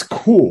 that's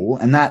cool,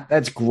 and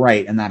that's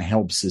great, and that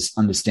helps us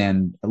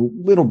understand a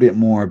little bit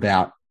more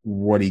about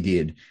what he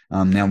did.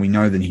 Now we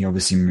know that he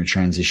obviously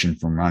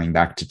transitioned from running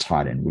back to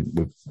tight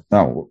end.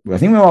 I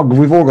think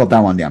we've all got that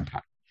one down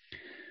pat.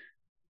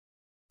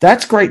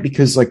 That's great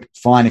because,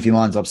 fine, if he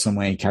lines up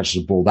somewhere, he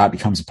catches a ball, that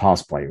becomes a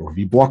pass play. Or if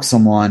he blocks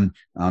someone,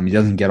 he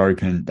doesn't get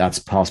open, that's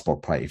a pass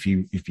block play. If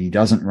he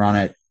doesn't run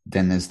it,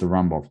 then there's the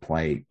run block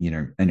play.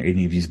 And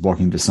if he's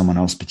blocking to someone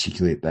else,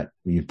 particularly that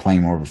you're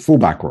playing more of a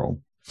fullback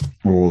role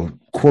or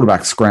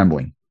quarterback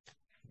scrambling.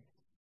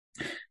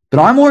 But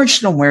I'm more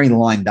interested in where he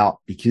lined up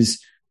because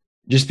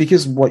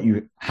what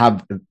you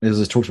have,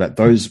 as I talked about,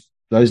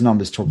 those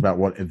numbers talk about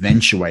what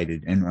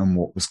eventuated and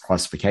what was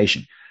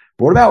classification.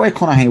 But what about where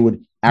Connor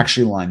Haywood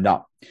actually lined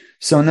up?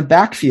 So in the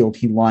backfield,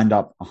 he lined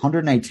up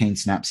 118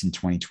 snaps in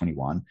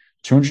 2021,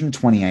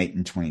 228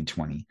 in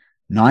 2020,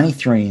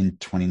 93 in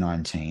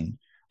 2019,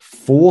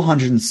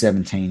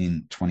 417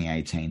 in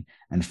 2018,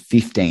 and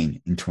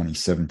 15 in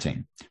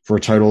 2017 for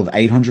a total of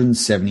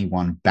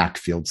 871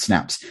 backfield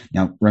snaps.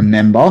 Now,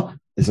 remember,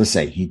 as I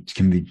say, he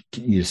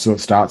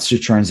starts to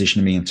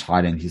transition to being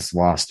tight end his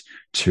last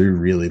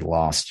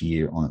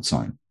year on its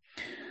own.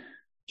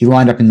 He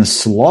lined up in the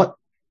slot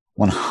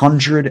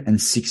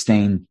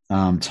 116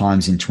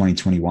 times in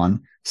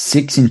 2021,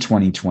 6 in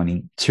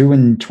 2020, 2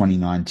 in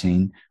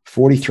 2019,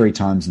 43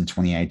 times in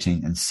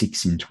 2018, and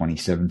 6 in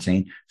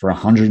 2017 for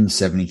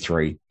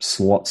 173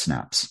 slot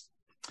snaps.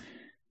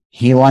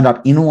 He lined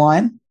up in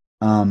line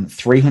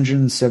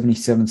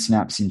 377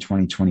 snaps in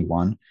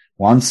 2021,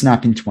 1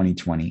 snap in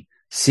 2020,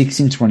 6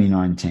 in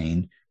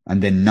 2019,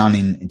 and then none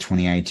in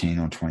 2018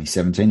 or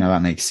 2017. Now,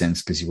 that makes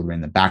sense because he would have been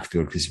in the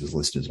backfield because he was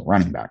listed as a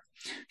running back.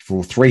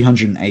 For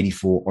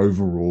 384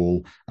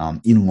 overall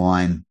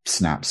in-line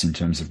snaps in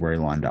terms of where he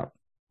lined up.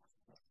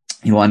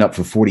 He lined up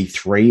for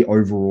 43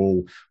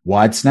 overall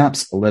wide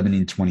snaps, 11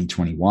 in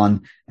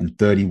 2021, and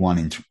 31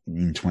 in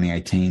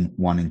 2018,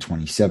 1 in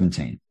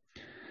 2017.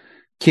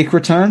 Kick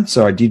return,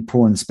 so I did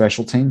pull in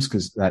special teams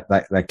because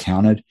that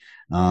counted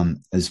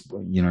as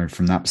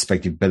from that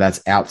perspective, but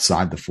that's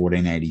outside the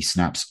 1,480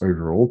 snaps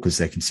overall because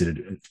they're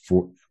considered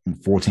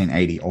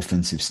 1,480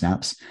 offensive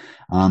snaps.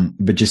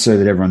 But just so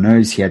that everyone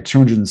knows, he had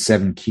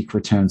 207 kick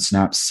return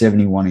snaps,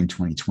 71 in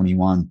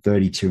 2021,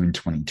 32 in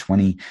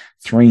 2020,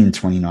 3 in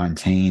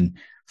 2019,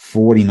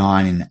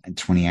 49 in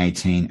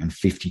 2018, and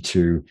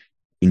 52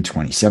 in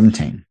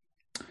 2017.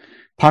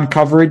 Punt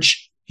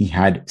coverage, he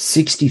had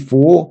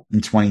 64 in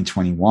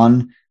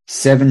 2021,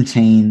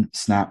 17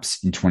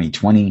 snaps in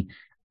 2020,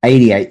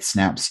 88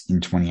 snaps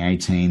in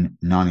 2018,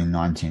 9 in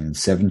 19 and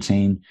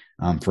 17,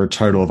 for a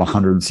total of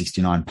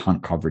 169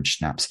 punt coverage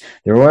snaps.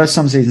 There were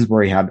some seasons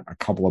where he had a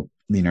couple of,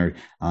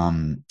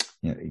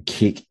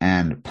 kick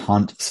and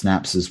punt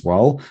snaps as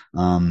well,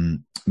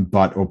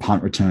 or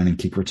punt return and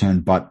kick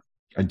return, but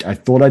I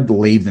thought I'd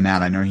leave them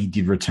out. I know he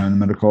did return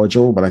them at a college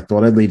level, but I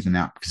thought I'd leave them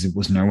out because it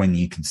was nowhere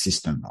near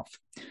consistent enough.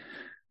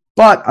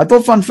 But I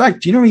thought, fun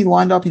fact, he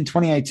lined up in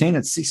 2018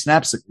 at 6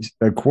 snaps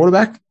at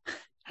quarterback?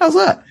 How's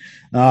that?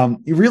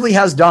 He really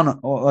has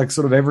done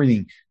sort of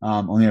everything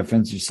on the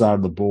offensive side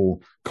of the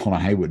ball, Connor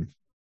Haywood.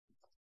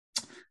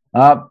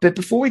 But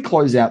before we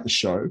close out the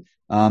show,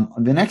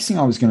 the next thing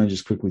I was going to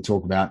just quickly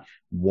talk about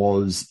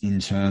was in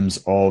terms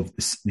of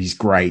these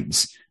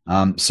grades.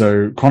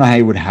 So Connor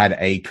Haywood had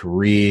a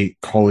career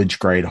college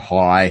grade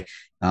high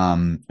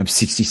of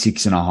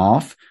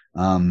 66.5.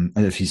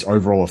 Of his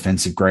overall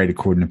offensive grade,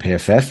 according to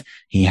PFF.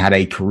 He had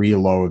a career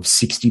low of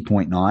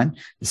 60.9.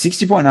 The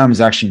 60.9 was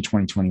actually in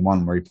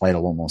 2021 where he played a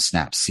lot more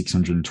snaps,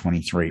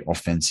 623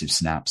 offensive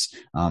snaps,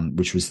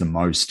 which was the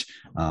most,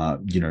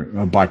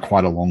 by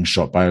quite a long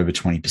shot, by over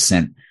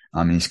 20%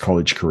 in his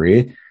college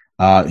career.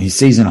 His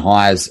season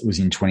highs was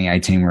in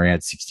 2018 where he had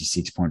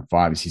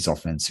 66.5 as his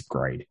offensive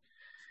grade.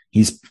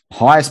 His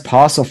highest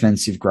pass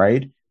offensive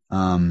grade,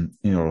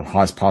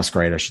 highest pass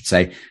grade, I should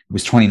say,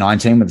 was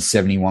 2019 with a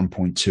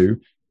 71.2.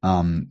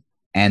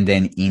 And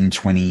then in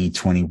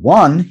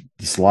 2021,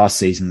 this last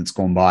season that's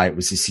gone by, it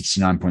was a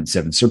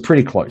 69.7. So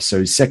pretty close. So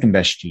his second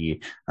best year,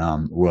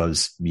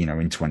 was,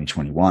 in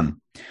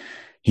 2021.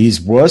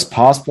 His worst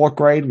pass block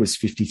grade was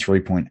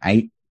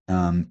 53.8,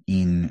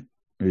 in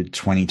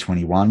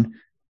 2021.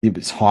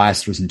 His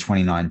highest was in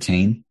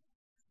 2019,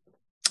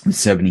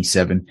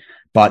 77.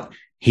 But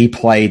he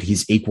played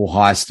his equal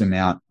highest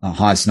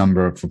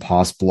number for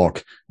pass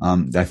block.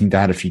 I think they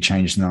had a few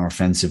changes in their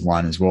offensive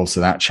line as well, so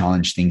that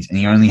challenged things. And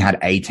he only had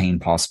 18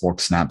 pass block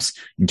snaps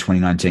in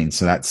 2019,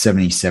 so that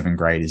 77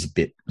 grade is a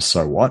bit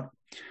so what.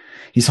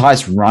 His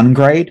highest run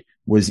grade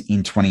was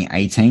in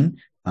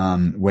 2018,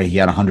 where he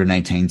had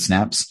 118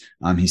 snaps.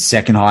 His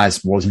second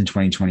highest was in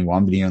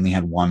 2021, but he only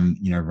had one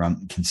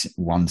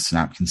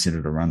snap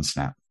considered a run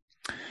snap.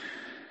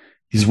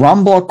 His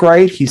run block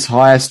grade, his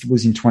highest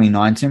was in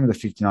 2019 with a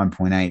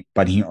 59.8,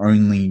 but he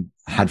only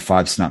had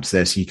 5 snaps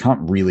there, so you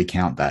can't really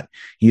count that.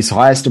 His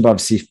highest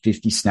above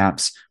 50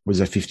 snaps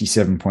was a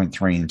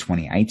 57.3 in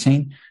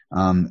 2018,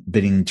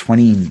 but in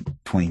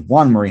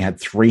 2021, where he had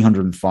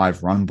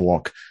 305 run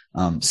block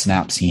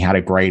snaps, he had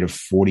a grade of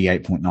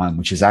 48.9,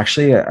 which is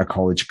actually a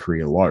college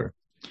career low.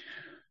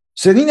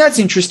 So I think that's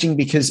interesting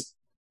because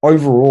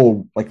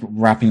overall, like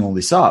wrapping all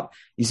this up,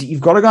 is that you've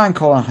got a guy in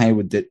Colin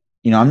Hayward that,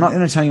 I'm not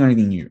going to tell you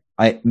anything new.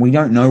 We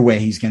don't know where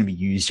he's going to be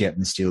used yet in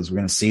the Steelers. We're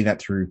going to see that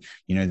through,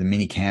 the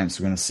mini camps.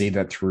 We're going to see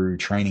that through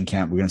training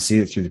camp. We're going to see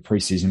it through the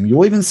preseason.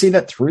 You'll even see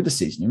that through the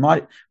season. You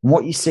might,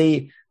 what you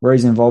see where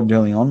he's involved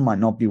early on might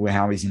not be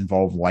how he's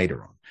involved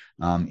later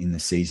on in the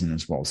season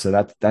as well. So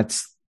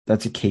that's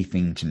a key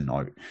thing to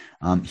note.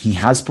 He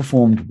has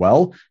performed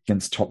well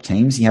against top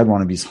teams. He had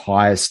one of his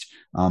highest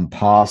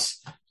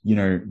pass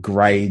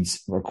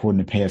grades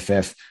according to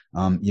PFF,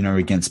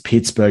 against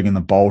Pittsburgh in the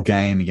bowl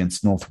game,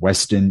 against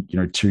Northwestern,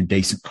 2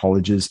 decent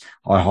colleges,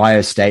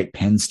 Ohio State,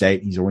 Penn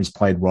State. He's always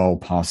played well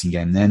passing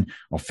game then.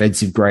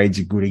 Offensive grades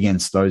are good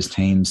against those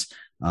teams.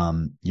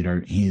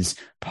 His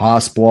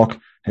pass block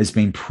has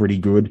been pretty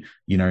good.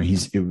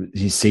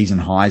 His season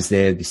highs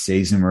there this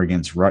season were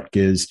against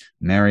Rutgers,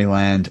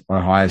 Maryland,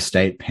 Ohio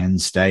State, Penn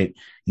State.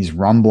 His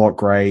run block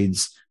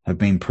grades have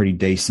been pretty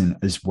decent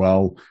as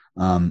well.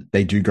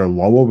 They do go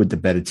lower with the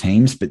better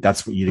teams, but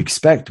that's what you'd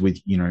expect with,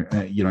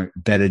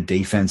 better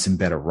defense and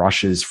better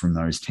rushes from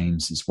those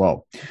teams as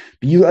well.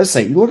 But you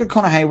look at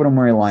Connor Hayward and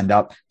where he lined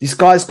up. This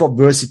guy's got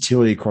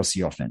versatility across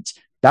the offense.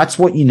 That's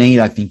what you need,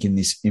 I think,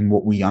 in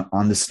what we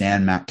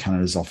understand Matt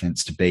Canada's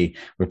offense to be,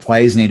 where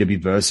players need to be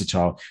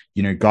versatile.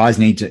 Guys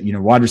need to,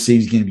 wide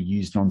receivers are going to be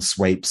used on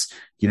sweeps.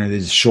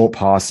 There's a short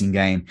passing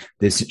game.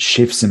 There's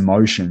shifts and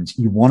motions.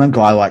 You want a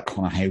guy like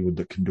Connor Hayward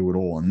that can do it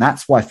all. And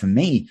that's why, for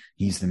me,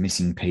 he's the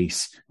missing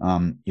piece,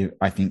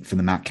 I think, for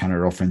the Matt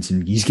Canada offense.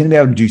 And he's going to be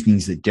able to do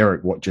things that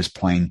Derek Watt just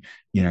plain,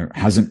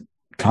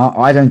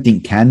 I don't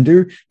think can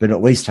do, but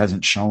at least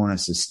hasn't shown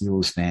us as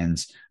Steelers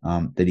fans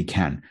that he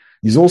can.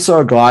 He's also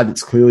a guy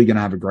that's clearly going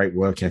to have a great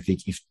work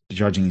ethic, if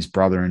judging his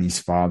brother and his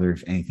father,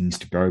 if anything's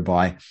to go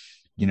by.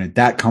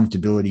 That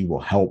comfortability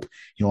will help.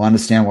 He'll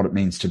understand what it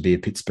means to be a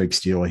Pittsburgh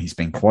Steeler. He's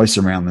been close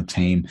around the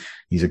team.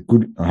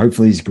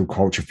 Hopefully he's a good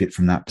culture fit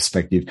from that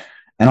perspective.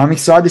 And I'm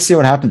excited to see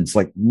what happens.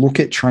 Like, look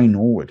at Trey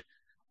Norwood.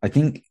 I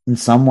think in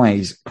some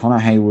ways, Connor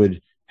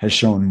Hayward has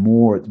shown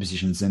more at the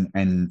positions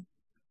and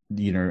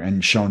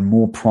shown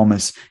more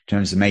promise in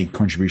terms of making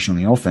contribution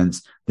on the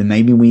offense than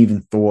maybe we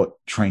even thought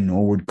Trey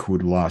Norwood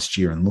could last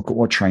year. And look at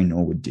what Trey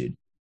Norwood did.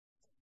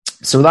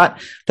 So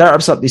that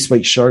wraps up this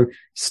week's show.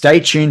 Stay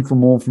tuned for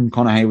more from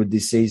Connor Hayward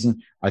this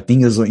season. I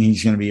think he's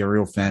going to be a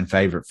real fan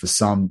favorite for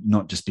some,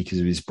 not just because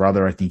of his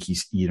brother. I think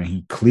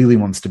he clearly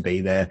wants to be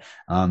there.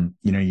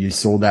 You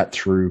saw that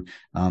through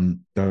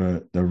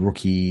the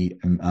rookie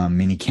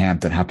mini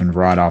camp that happened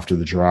right after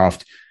the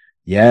draft.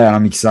 Yeah,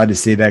 I'm excited to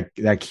see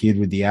that kid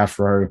with the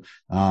afro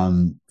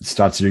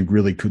start to do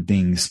really good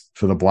things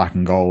for the black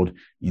and gold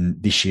in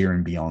this year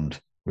and beyond.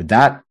 With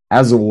that,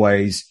 as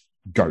always,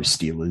 go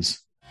Steelers.